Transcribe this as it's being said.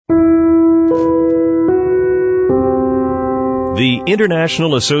The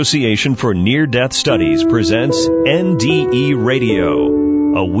International Association for Near-Death Studies presents NDE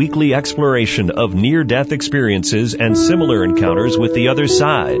Radio, a weekly exploration of near-death experiences and similar encounters with the other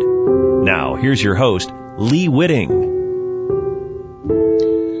side. Now, here's your host, Lee Whitting.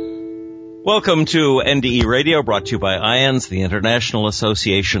 Welcome to NDE Radio, brought to you by IANS, the International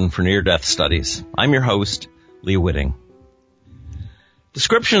Association for Near-Death Studies. I'm your host, Lee Whitting.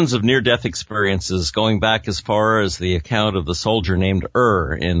 Descriptions of near-death experiences going back as far as the account of the soldier named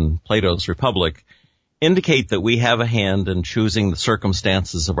in Plato's Republic indicate that we have a hand in choosing the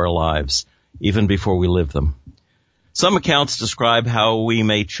circumstances of our lives, even before we live them. Some accounts describe how we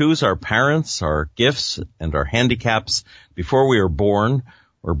may choose our parents, our gifts, and our handicaps before we are born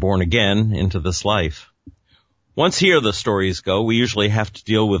or born again into this life. Once here, the stories go, we usually have to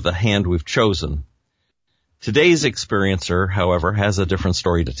deal with the hand we've chosen. Today's experiencer, however, has a different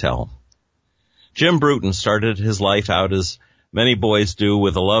story to tell. Jim Bruton started his life out as many boys do,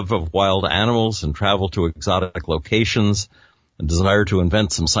 with a love of wild animals and travel to exotic locations, a desire to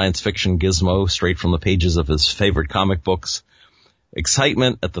invent some science fiction gizmo straight from the pages of his favorite comic books,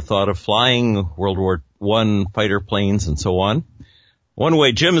 excitement at the thought of flying World War I fighter planes, and so on. One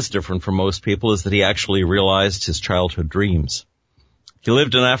way Jim is different from most people is that he actually realized his childhood dreams. He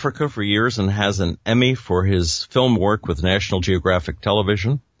lived in Africa for years and has an Emmy for his film work with National Geographic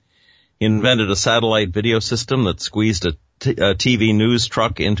Television. He invented a satellite video system that squeezed a TV news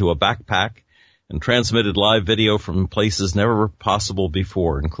truck into a backpack and transmitted live video from places never possible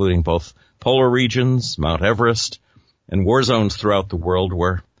before, including both polar regions, Mount Everest, and war zones throughout the world,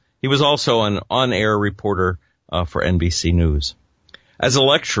 where he was also an on-air reporter for NBC News. As a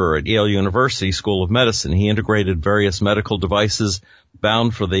lecturer at Yale University School of Medicine, he integrated various medical devices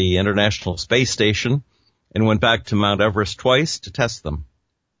bound for the International Space Station and went back to Mount Everest twice to test them.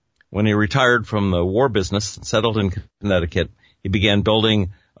 When he retired from the war business and settled in Connecticut, he began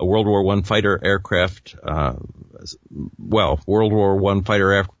building a World War I fighter aircraft, World War I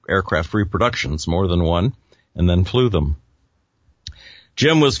fighter aircraft reproductions, more than one, and then flew them.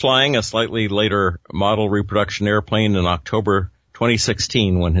 Jim was flying a slightly later model reproduction airplane in October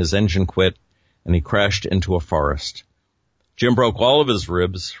 2016 when his engine quit and he crashed into a forest. Jim broke all of his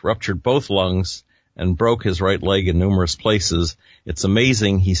ribs, ruptured both lungs, and broke his right leg in numerous places. It's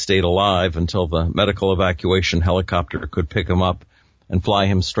amazing he stayed alive until the medical evacuation helicopter could pick him up and fly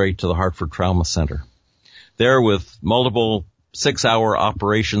him straight to the Hartford Trauma Center. There, with multiple 6-hour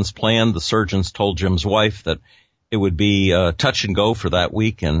operations planned, the surgeons told Jim's wife that it would be touch and go for that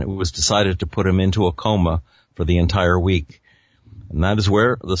week, and it was decided to put him into a coma for the entire week. And that is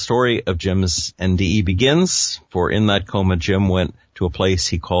where the story of Jim's NDE begins, for in that coma, Jim went to a place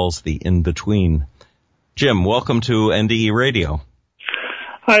he calls the in-between. Jim, welcome to NDE Radio.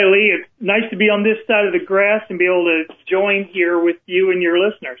 Hi, Lee. It's nice to be on this side of the grass and be able to join here with you and your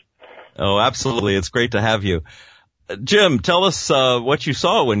listeners. Oh, absolutely. It's great to have you. Jim, tell us what you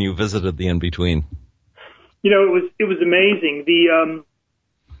saw when you visited the in-between. You know, it was amazing.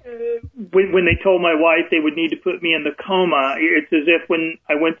 When they told my wife they would need to put me in the coma, it's as if when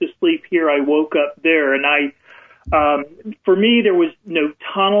I went to sleep here, I woke up there. And for me, there was no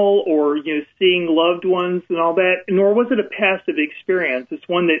tunnel or, seeing loved ones and all that, nor was it a passive experience. It's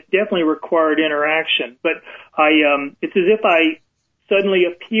one that definitely required interaction. But it's as if I suddenly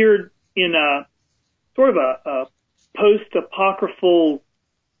appeared in a sort of a post-apocryphal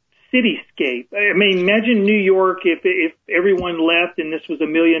cityscape. I mean, imagine New York if everyone left and this was a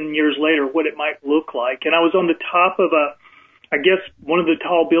million years later, what it might look like. And I was on the top of one of the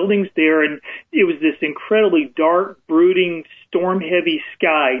tall buildings there, and it was this incredibly dark, brooding, storm-heavy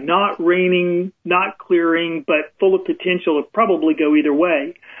sky, not raining, not clearing, but full of potential to probably go either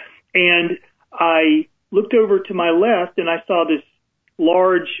way. And I looked over to my left, and I saw this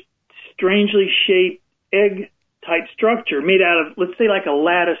large, strangely shaped egg-type structure made out of, let's say, like a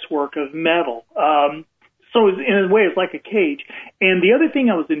lattice work of metal. So in a way, it's like a cage. And the other thing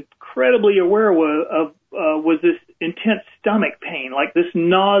I was incredibly aware of was this intense stomach pain, like this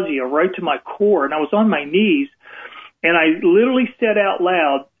nausea right to my core. And I was on my knees, and I literally said out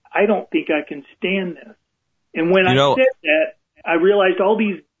loud, I don't think I can stand this. And when I said that, I realized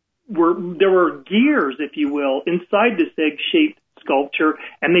there were gears, if you will, inside this egg-shaped sculpture,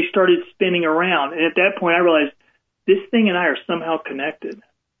 and they started spinning around. And at that point, I realized this thing and I are somehow connected.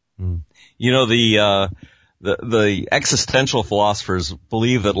 The existential philosophers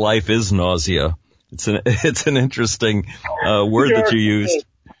believe that life is nausea. It's an interesting word that you used.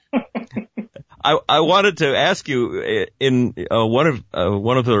 I wanted to ask you, in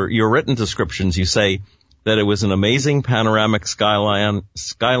one of your written descriptions, you say, that it was an amazing panoramic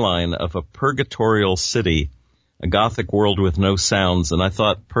skyline of a purgatorial city, a Gothic world with no sounds. And I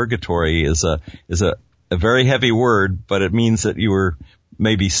thought purgatory is a very heavy word, but it means that you were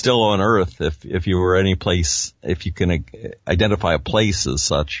maybe still on earth if you were any place, if you can identify a place as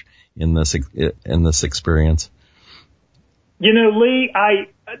such in this experience. You know, Lee,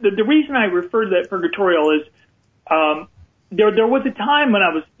 the reason I refer to that purgatorial is, there was a time when I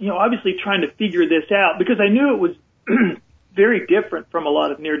was, obviously trying to figure this out because I knew it was very different from a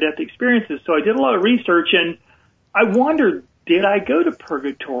lot of near-death experiences. So I did a lot of research and I wondered, did I go to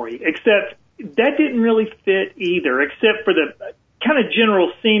purgatory? Except that didn't really fit either, except for the kind of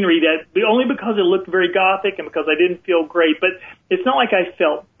general scenery only because it looked very Gothic and because I didn't feel great. But it's not like I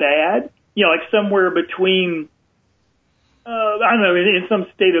felt bad, like somewhere between, I don't know, in some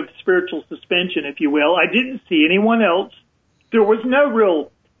state of spiritual suspension, if you will. I didn't see anyone else. There was no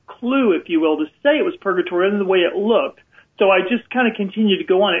real clue, if you will, to say it was purgatory other than the way it looked. So I just kind of continued to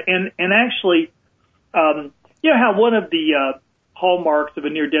go on it. And actually, how one of the hallmarks of a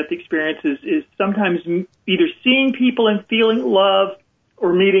near-death experience is sometimes either seeing people and feeling love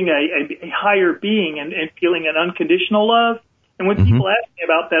or meeting a higher being and feeling an unconditional love. And when people asked me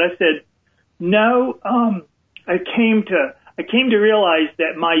about that, I said, no, I came to realize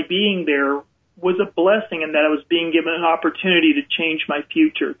that my being there was a blessing and that I was being given an opportunity to change my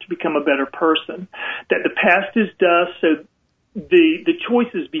future, to become a better person, that the past is dust, so the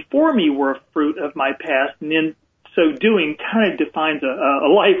choices before me were a fruit of my past, and in so doing kind of defines a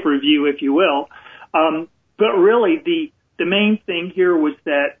life review, if you will. But really, the main thing here was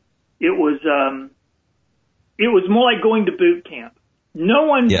that it was more like going to boot camp. No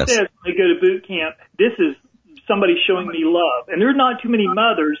one says when they go to boot camp, this is somebody showing me love. And there are not too many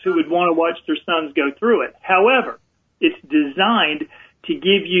mothers who would want to watch their sons go through it. However, it's designed to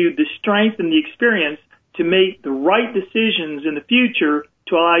give you the strength and the experience to make the right decisions in the future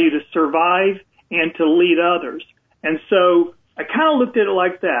to allow you to survive and to lead others. And so I kind of looked at it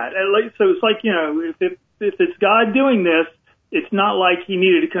like that. So it's like, if it's God doing this, it's not like he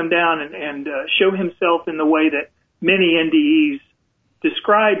needed to come down and show himself in the way that many NDEs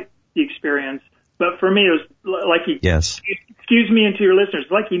describe the experience. But for me, it was like excuse me, and to your listeners,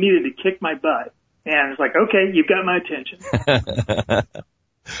 like he needed to kick my butt. And it's like, okay, you've got my attention.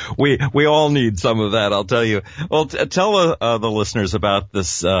 We all need some of that, I'll tell you. Well, tell the listeners about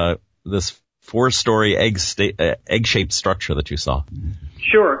this 4-story egg-shaped structure that you saw.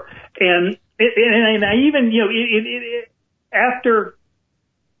 Sure. And I even, after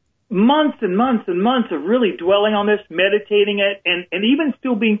months and months and months of really dwelling on this, meditating it, and even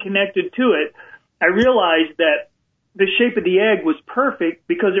still being connected to it, I realized that the shape of the egg was perfect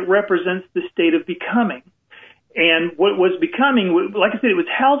because it represents the state of becoming. And what was becoming, like I said, it was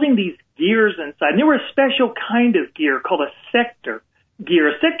housing these gears inside. And they were a special kind of gear called a sector gear.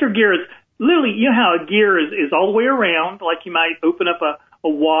 A sector gear is literally, how a gear is all the way around, like you might open up a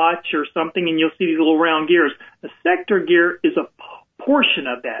watch or something and you'll see these little round gears. A sector gear is a portion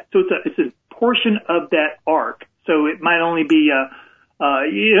of that. So it's a portion of that arc. So it might only be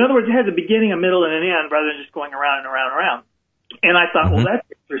in other words, it has a beginning, a middle, and an end rather than just going around and around and around. And I thought, well, that's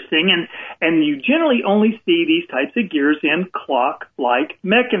interesting. And you generally only see these types of gears in clock-like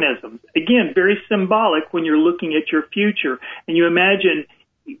mechanisms. Again, very symbolic when you're looking at your future. And you imagine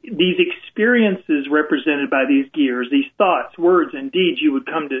these experiences represented by these gears, these thoughts, words, and deeds you would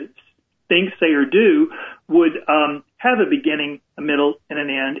come to think, say, or do would have a beginning, a middle, and an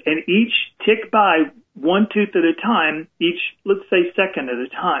end. And each tick by one tooth at a time, each, let's say, second at a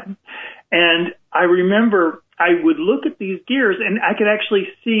time. And I remember I would look at these gears and I could actually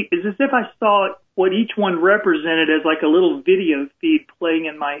see, it's as if I saw what each one represented as like a little video feed playing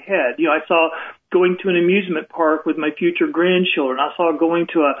in my head. I saw going to an amusement park with my future grandchildren. I saw going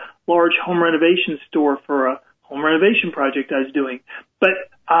to a large home renovation store for a home renovation project I was doing. But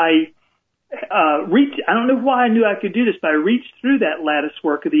I don't know why I knew I could do this, but I reached through that lattice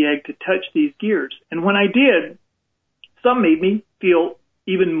work of the egg to touch these gears. And when I did, some made me feel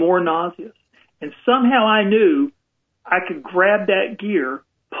even more nauseous. And somehow I knew I could grab that gear,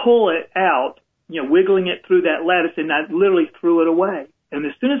 pull it out, wiggling it through that lattice, and I literally threw it away. And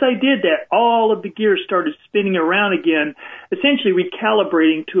as soon as I did that, all of the gears started spinning around again, essentially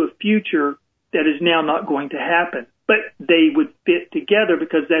recalibrating to a future that is now not going to happen. But they would fit together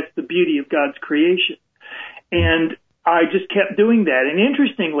because that's the beauty of God's creation. And I just kept doing that. And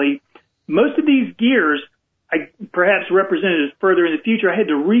interestingly, most of these gears I perhaps represented as further in the future. I had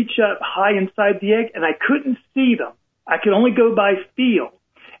to reach up high inside the egg, and I couldn't see them. I could only go by feel.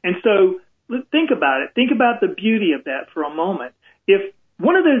 And so think about it. Think about the beauty of that for a moment. If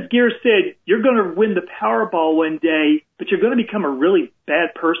one of those gears said, you're going to win the Powerball one day, but you're going to become a really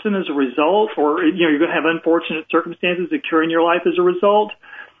bad person as a result, or, you're going to have unfortunate circumstances occur in your life as a result.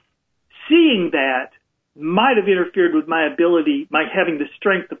 Seeing that might have interfered with my ability, my having the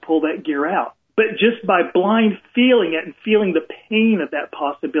strength to pull that gear out. But just by blind feeling it and feeling the pain of that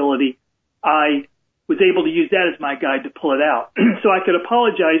possibility, I was able to use that as my guide to pull it out. So I could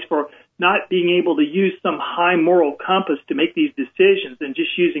apologize for not being able to use some high moral compass to make these decisions and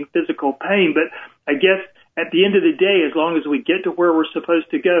just using physical pain. But I guess at the end of the day, as long as we get to where we're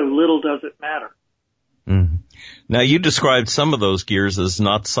supposed to go, little does it matter. Mm-hmm. Now, you described some of those gears as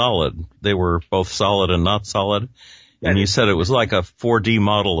not solid. They were both solid and not solid. And you said it was like a 4D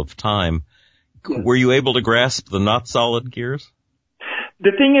model of time. Yes. Were you able to grasp the not solid gears?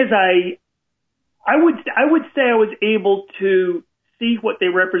 The thing is, I would say I was able to see what they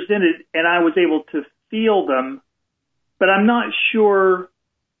represented, and I was able to feel them, but I'm not sure.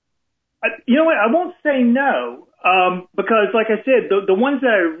 You know what? I won't say no, because like I said, the ones that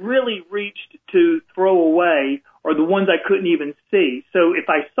I really reached to throw away are the ones I couldn't even see. So if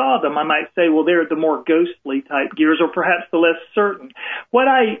I saw them, I might say, well, they're the more ghostly type gears, or perhaps the less certain. What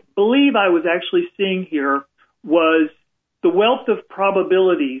I believe I was actually seeing here was the wealth of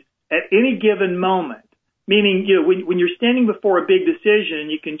probabilities at any given moment. Meaning, when you're standing before a big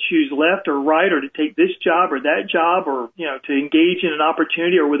decision, you can choose left or right, or to take this job or that job, or, to engage in an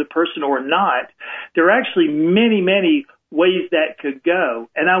opportunity or with a person or not. There are actually many, many ways that could go.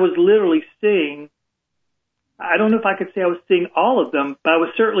 And I was literally seeing, I don't know if I could say I was seeing all of them, but I was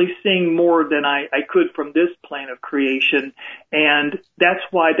certainly seeing more than I could from this plane of creation. And that's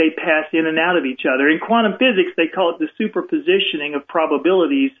why they pass in and out of each other. In quantum physics, they call it the superpositioning of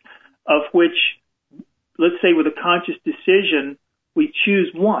probabilities, of which, let's say with a conscious decision, we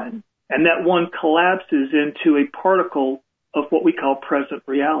choose one, and that one collapses into a particle of what we call present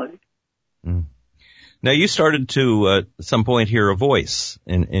reality. Mm. Now, you started to, at some point, hear a voice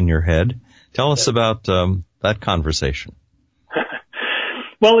in your head. Tell us about that conversation.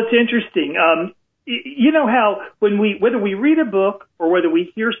 Well, it's interesting. You know how whether we read a book or whether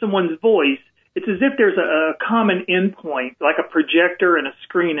we hear someone's voice, it's as if there's a common endpoint, like a projector and a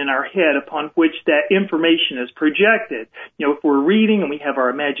screen in our head upon which that information is projected. If we're reading and we have our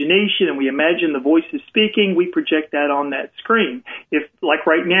imagination and we imagine the voice is speaking, we project that on that screen. If, like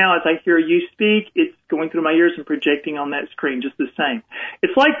right now, as I hear you speak, it's going through my ears and projecting on that screen just the same.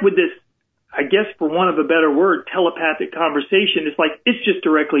 It's like with this, I guess for want of a better word, telepathic conversation. It's like it's just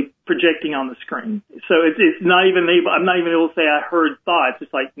directly projecting on the screen. So it's not even able, I'm not even able to say I heard thoughts.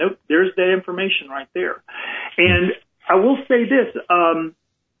 It's like, nope, there's the information right there. And I will say this,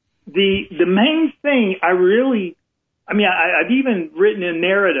 the main thing I've even written a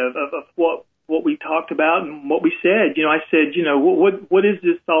narrative of what we talked about and what we said. I said, what is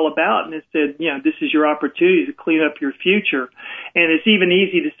this all about? And it said, this is your opportunity to clean up your future. And it's even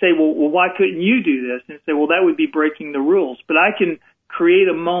easy to say, well, why couldn't you do this? And say, well, that would be breaking the rules. But I can create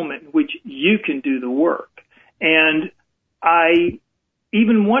a moment in which you can do the work. And I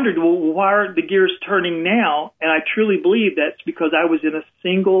even wondered, well, why are the gears turning now? And I truly believe that's because I was in a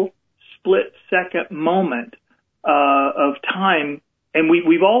single split-second moment of time. And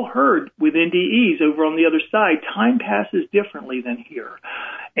we've all heard with NDEs over on the other side, time passes differently than here.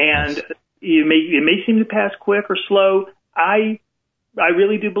 And it may seem to pass quick or slow. I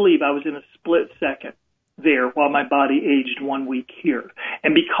really do believe I was in a split second there while my body aged 1 week here.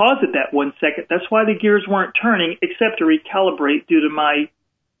 And because of that 1 second, that's why the gears weren't turning except to recalibrate due to my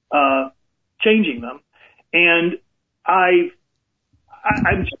changing them. And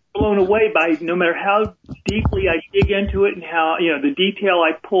I'm just blown away by, no matter how deeply I dig into it and how, the detail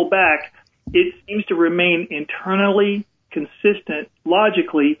I pull back, it seems to remain internally consistent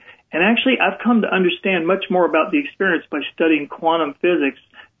logically. And actually, I've come to understand much more about the experience by studying quantum physics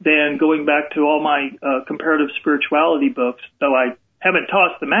than going back to all my comparative spirituality books, though I haven't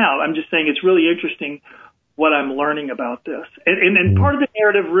tossed them out. I'm just saying it's really interesting what I'm learning about this. And part of the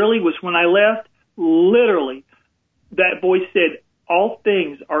narrative really was when I left, literally, that voice said, all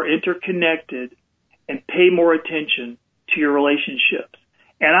things are interconnected, and pay more attention to your relationships.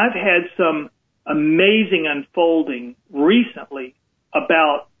 And I've had some amazing unfolding recently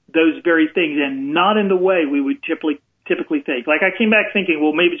about those very things, and not in the way we would typically think. Like I came back thinking,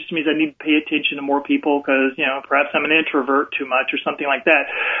 well, maybe it just means I need to pay attention to more people because, perhaps I'm an introvert too much or something like that.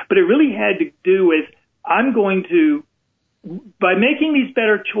 But it really had to do with by making these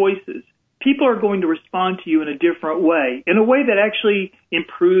better choices, people are going to respond to you in a different way, in a way that actually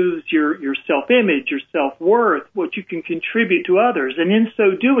improves your self-image, your self-worth, what you can contribute to others. And in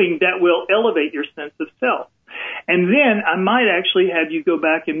so doing, that will elevate your sense of self. And then I might actually have you go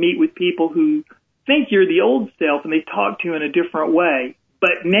back and meet with people who think you're the old self and they talk to you in a different way.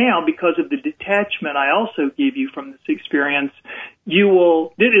 But now, because of the detachment I also give you from this experience,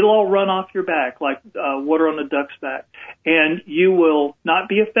 it'll all run off your back like water on a duck's back. And you will not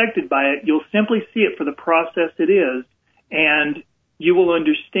be affected by it. You'll simply see it for the process it is. And you will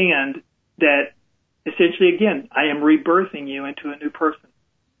understand that essentially, again, I am rebirthing you into a new person.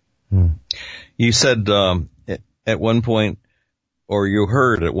 You said at one point, or you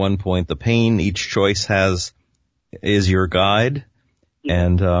heard at one point, the pain each choice has is your guide.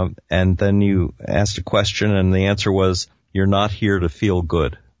 Yeah. And then you asked a question, and the answer was, "You're not here to feel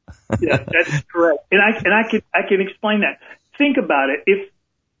good." Yeah, that's correct. And I can explain that. Think about it. If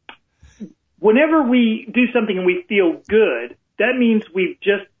whenever we do something and we feel good, that means we've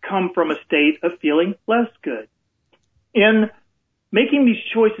just come from a state of feeling less good. In making these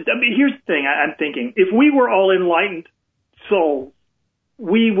choices, I mean, here's the thing I'm thinking. If we were all enlightened souls,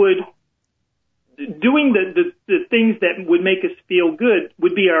 we would, doing the things that would make us feel good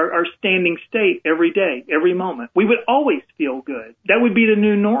would be our standing state every day, every moment. We would always feel good. That would be the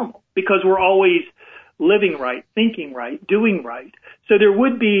new normal because we're always living right, thinking right, doing right. So there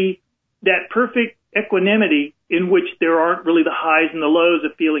would be that perfect equanimity in which there aren't really the highs and the lows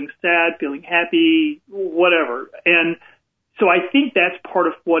of feeling sad, feeling happy, whatever. And so I think that's part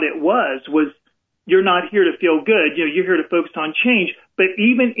of what it was you're not here to feel good. You know, you're here to focus on change. But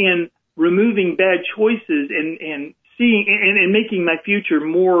even in removing bad choices and seeing and making my future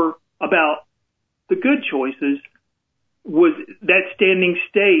more about the good choices, was that standing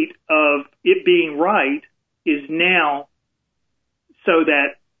state of it being right is now so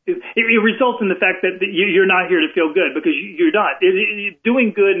that it results in the fact that you're not here to feel good because you're not.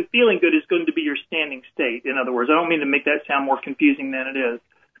 Doing good and feeling good is going to be your standing state. In other words, I don't mean to make that sound more confusing than it is.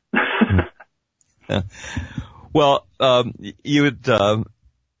 Well, you would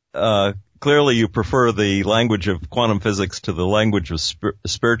clearly you prefer the language of quantum physics to the language of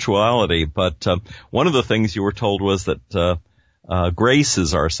spirituality. But one of the things you were told was that grace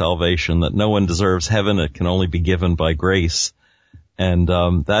is our salvation, that no one deserves heaven; it can only be given by grace. And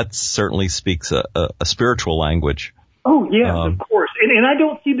that certainly speaks a spiritual language. Oh, yeah, of course. And I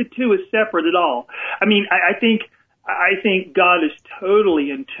don't see the two as separate at all. I mean, I think God is totally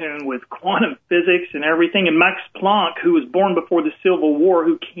in tune with quantum physics and everything. And Max Planck, who was born before the Civil War,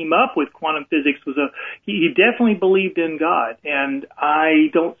 who came up with quantum physics, he definitely believed in God. And I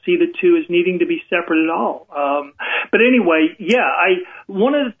don't see the two as needing to be separate at all. But anyway, yeah,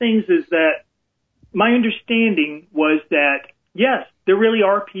 one of the things is that my understanding was that, yes, there really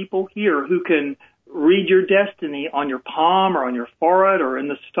are people here who can read your destiny on your palm or on your forehead or in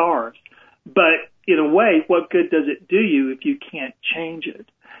the stars. But in a way, what good does it do you if you can't change it?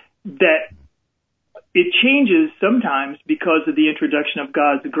 That it changes sometimes because of the introduction of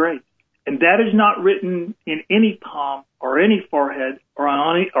God's grace. And that is not written in any palm or any forehead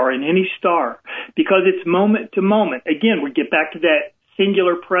or in any star because it's moment to moment. Again, we get back to that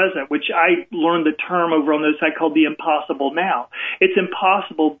singular present, which I learned the term over on the side called the impossible now. It's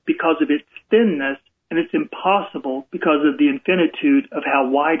impossible because of its thinness, and it's impossible because of the infinitude of how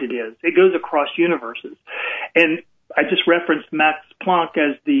wide it is. It goes across universes. And I just referenced Max Planck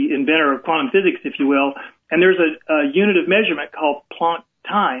as the inventor of quantum physics, if you will, and there's a unit of measurement called Planck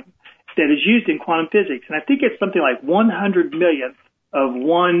time that is used in quantum physics, and I think it's something like 100 millionth of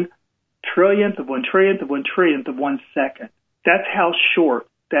 1 trillionth of 1 trillionth of 1 trillionth of 1 second. That's how short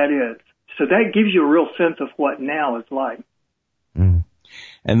that is. So that gives you a real sense of what now is like. Mm.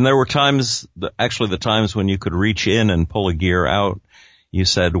 And there were times, actually the times when you could reach in and pull a gear out, you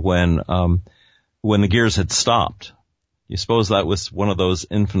said when the gears had stopped. You suppose that was one of those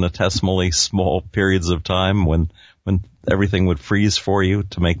infinitesimally small periods of time when everything would freeze for you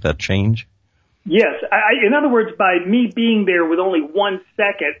to make that change? Yes. In other words, by me being there with only 1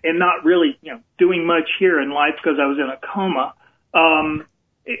 second and not really, doing much here in life because I was in a coma,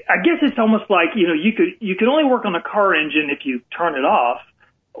 I guess it's almost like, you could only work on a car engine if you turn it off,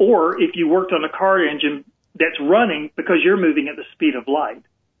 or if you worked on a car engine that's running because you're moving at the speed of light.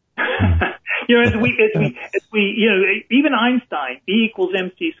 As we, even Einstein, E equals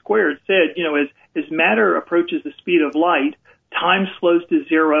MC squared, said, as matter approaches the speed of light, time slows to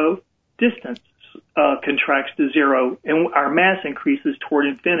zero, distance contracts to zero, and our mass increases toward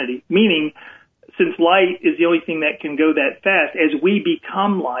infinity. Meaning, since light is the only thing that can go that fast, as we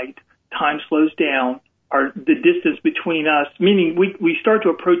become light, time slows down. The distance between us, meaning we start to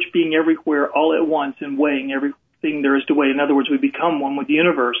approach being everywhere all at once and weighing everything there is to weigh. In other words, we become one with the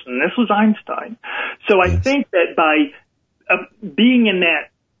universe, and this was Einstein. So I think that by being in that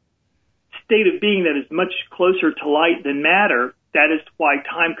state of being that is much closer to light than matter. That is why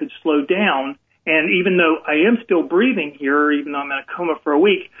time could slow down. And even though I am still breathing here, even though I'm in a coma for a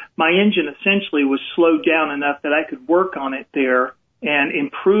week, my engine essentially was slowed down enough that I could work on it there and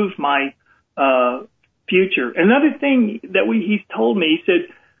improve my future. Another thing that he's told me, he said,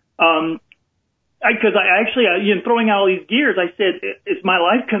 because throwing out all these gears, I said, is my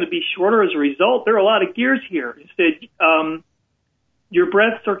life going to be shorter as a result? There are a lot of gears here. He said, your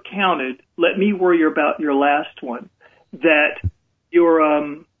breaths are counted. Let me worry about your last one. That your,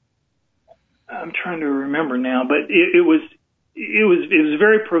 I'm trying to remember now, but it was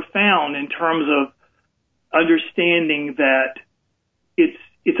very profound in terms of understanding that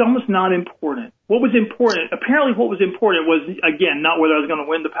it's almost not important. What was important was, again, not whether I was going to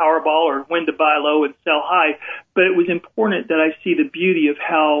win the Powerball or when to buy low and sell high, but it was important that I see the beauty of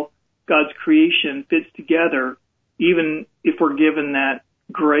how God's creation fits together, even if we're given that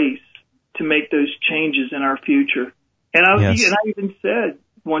grace to make those changes in our future. And I even said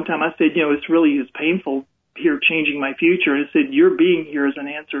one time, I said, it's really is painful here changing my future. And I said, your being here is an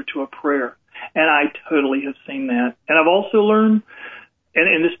answer to a prayer. And I totally have seen that. And I've also learned, and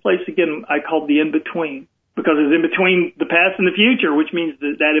in this place, again, I called the in-between, because it's in between the past and the future, which means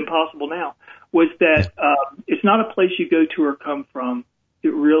that impossible now, was that it's not a place you go to or come from.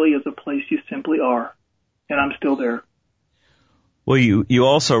 It really is a place you simply are. And I'm still there. Well, you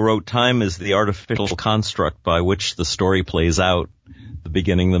also wrote time is the artificial construct by which the story plays out, the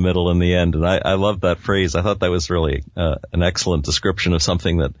beginning, the middle, and the end. And I love that phrase. I thought that was really an excellent description of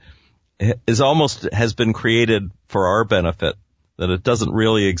something that has been created for our benefit, that it doesn't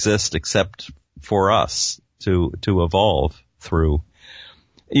really exist except for us to evolve through.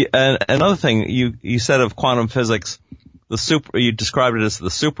 And another thing you said of quantum physics, you described it as the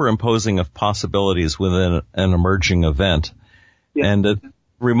superimposing of possibilities within an emerging event. Yeah. And it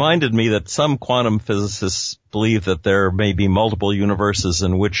reminded me that some quantum physicists believe that there may be multiple universes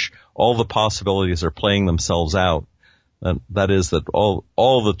in which all the possibilities are playing themselves out. That is, that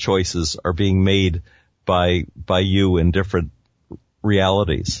all the choices are being made by you in different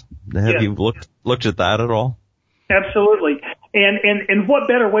realities. Have you looked at that at all? Absolutely. And what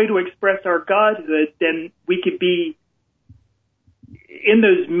better way to express our Godhood than we could be in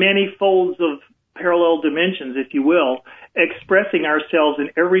those many folds of parallel dimensions, if you will, expressing ourselves in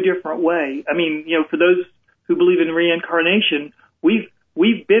every different way. I mean, for those who believe in reincarnation,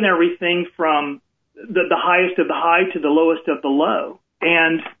 we've been everything from the highest of the high to the lowest of the low.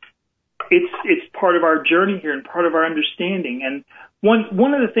 And it's part of our journey here and part of our understanding. And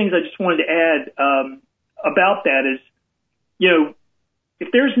one of the things I just wanted to add about that is,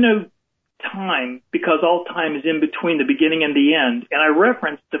 if there's no time, because all time is in between the beginning and the end, and I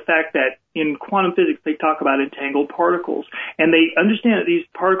referenced the fact that in quantum physics they talk about entangled particles, and they understand that these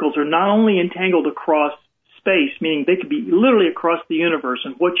particles are not only entangled across space, meaning they could be literally across the universe,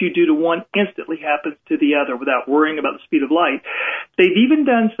 and what you do to one instantly happens to the other without worrying about the speed of light. They've even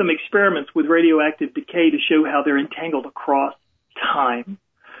done some experiments with radioactive decay to show how they're entangled across time.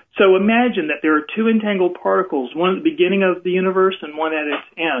 So imagine that there are two entangled particles, one at the beginning of the universe and one at its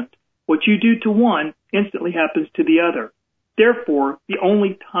end. What you do to one instantly happens to the other. Therefore, the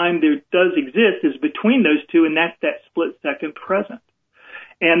only time there does exist is between those two, and that's that split second present.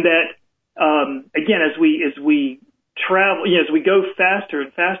 And that, again, as we travel, as we go faster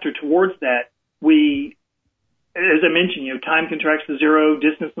and faster towards that, as I mentioned, time contracts to zero,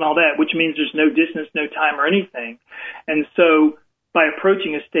 distance and all that, which means there's no distance, no time or anything. And so by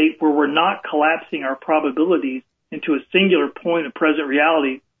approaching a state where we're not collapsing our probabilities into a singular point of present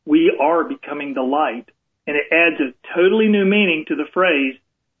reality, we are becoming the light. And it adds a totally new meaning to the phrase,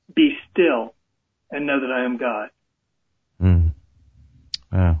 be still and know that I am God.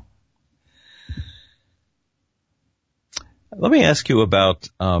 Wow. Let me ask you about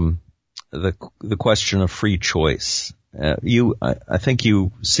the question of free choice. I think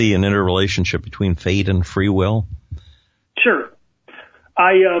you see an interrelationship between fate and free will. Sure.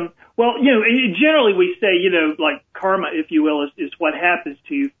 Well, generally we say, like karma, if you will, is what happens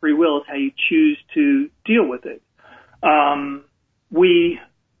to you. Free will is how you choose to deal with it. I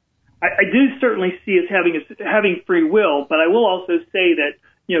do certainly see us having free will, but I will also say that,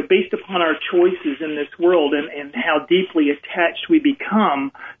 based upon our choices in this world and how deeply attached we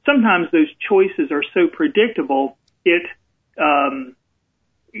become, sometimes those choices are so predictable, it's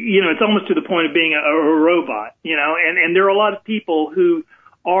almost to the point of being a robot, and there are a lot of people who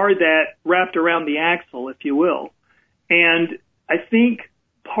are that wrapped around the axle, if you will. And I think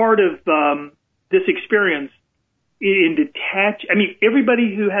part of this experience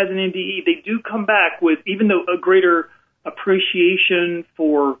everybody who has an NDE, they do come back with, even though a greater appreciation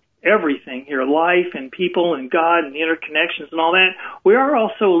for everything here, life and people and God and the interconnections and all that, we are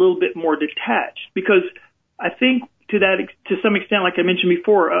also a little bit more detached, because I think to some extent, like I mentioned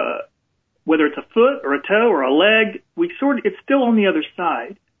before, whether it's a foot or a toe or a leg, it's still on the other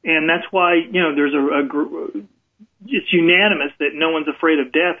side. And that's why, there's it's unanimous that no one's afraid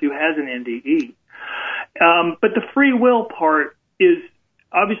of death who has an NDE. But the free will part is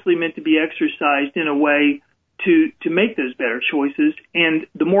obviously meant to be exercised in a way to make those better choices. And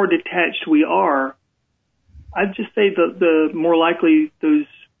the more detached we are, I'd just say the more likely those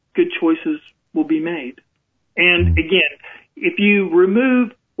good choices will be made. And again, if you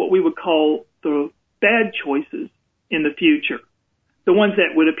remove what we would call the bad choices in the future, the ones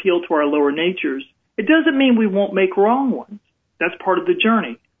that would appeal to our lower natures, it doesn't mean we won't make wrong ones. That's part of the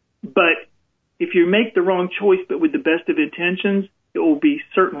journey. But if you make the wrong choice but with the best of intentions, it will be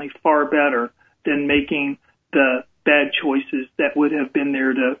certainly far better than making the bad choices that would have been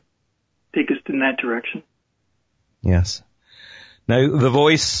there to take us in that direction. Yes. Now, the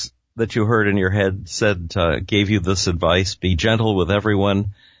voice that you heard in your head said, gave you this advice: be gentle with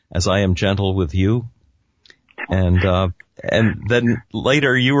everyone as I am gentle with you. And then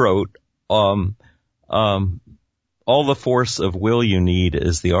later you wrote, all the force of will you need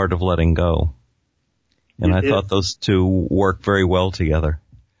is the art of letting go. And I thought those two work very well together.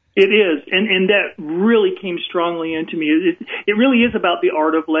 It is, and that really came strongly into me. It really is about the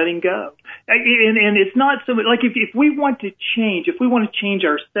art of letting go. And it's not so much like if we want to change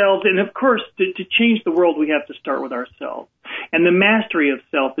ourselves, and of course to change the world we have to start with ourselves. And the mastery of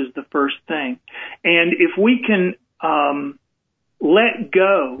self is the first thing. And if we can let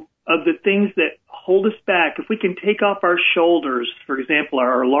go of the things that hold us back, if we can take off our shoulders, for example,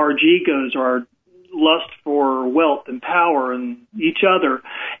 our large egos or our lust for wealth and power and each other,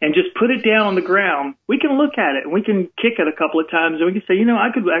 and just put it down on the ground, we can look at it and we can kick it a couple of times and we can say, I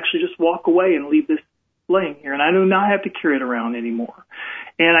could actually just walk away and leave this laying here, and I do not have to carry it around anymore.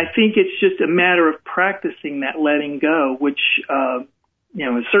 And I think it's just a matter of practicing that letting go, which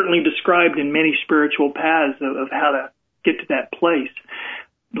is certainly described in many spiritual paths of how to get to that place.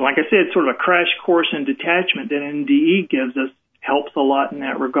 Like I said, sort of a crash course in detachment that NDE gives us helps a lot in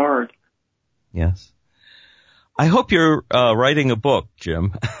that regard. Yes. I hope you're writing a book,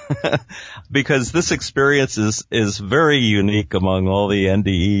 Jim, because this experience is very unique among all the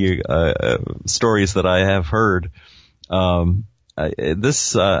NDE stories that I have heard. I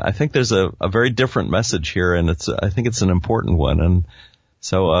think there's a very different message here, and I think it's an important one. And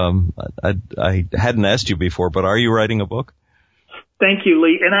so I hadn't asked you before, but are you writing a book? Thank you,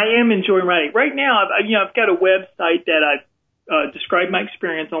 Lee. And I am enjoying writing. Right now, I've got a website that I've described my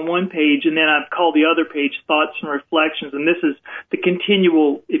experience on one page, and then I've called the other page Thoughts and Reflections, and this is the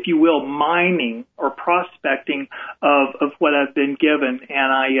continual, if you will, mining or prospecting of what I've been given,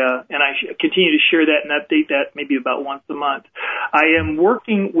 and I continue to share that and update that maybe about once a month. I am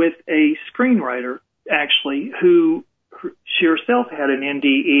working with a screenwriter, actually, who she herself had an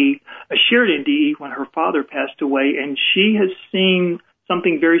NDE, a shared NDE when her father passed away, and she has seen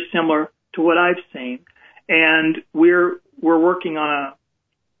something very similar to what I've seen. And we're working on a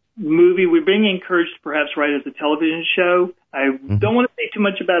movie. We're being encouraged to perhaps write as a television show. I don't want to say too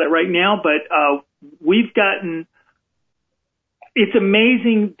much about it right now, but it's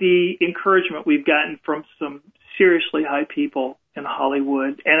amazing the encouragement we've gotten from some seriously high people in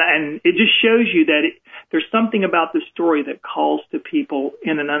Hollywood. And it just shows you that there's something about the story that calls to people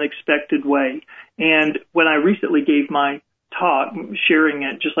in an unexpected way. And when I recently gave my talk, sharing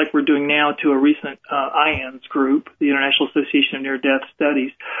it just like we're doing now to a recent IANDS group, the International Association of Near-Death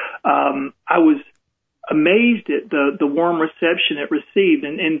Studies, I was amazed at the warm reception it received,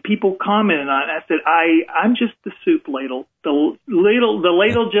 and people commented on it. I said, I'm just the soup ladle. The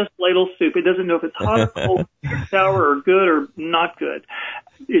ladle just ladles soup. It doesn't know if it's hot or cold, sour or good or not good.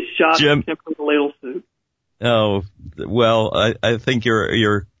 Its job is simply to ladle soup. Oh, well, I think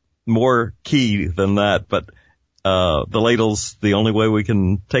you're more key than that, but the ladle's the only way we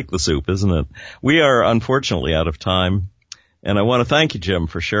can take the soup, isn't it? We are unfortunately out of time. And I want to thank you, Jim,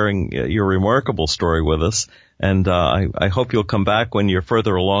 for sharing your remarkable story with us. And I hope you'll come back when you're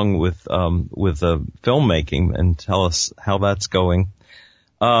further along with filmmaking and tell us how that's going.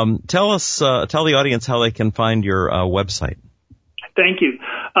 Tell the audience how they can find your website. Thank you.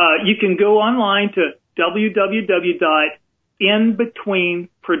 You can go online to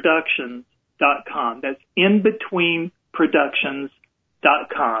www.inbetweenproductions.com. That's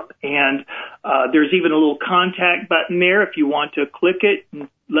inbetweenproductions.com. And there's even a little contact button there if you want to click it and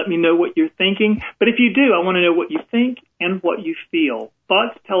let me know what you're thinking. But if you do, I want to know what you think and what you feel.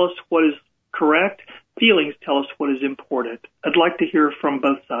 Thoughts tell us what is correct. feelings tell us what is important. I'd like to hear from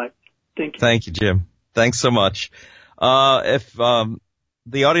both sides. Thank you. Thank you, Jim. Thanks so much. If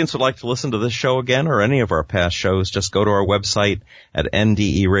the audience would like to listen to this show again or any of our past shows, just go to our website at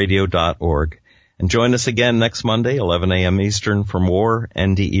nderadio.org. And join us again next Monday, 11 a.m. Eastern, for more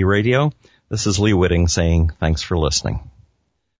NDE Radio. This is Lee Witting saying thanks for listening.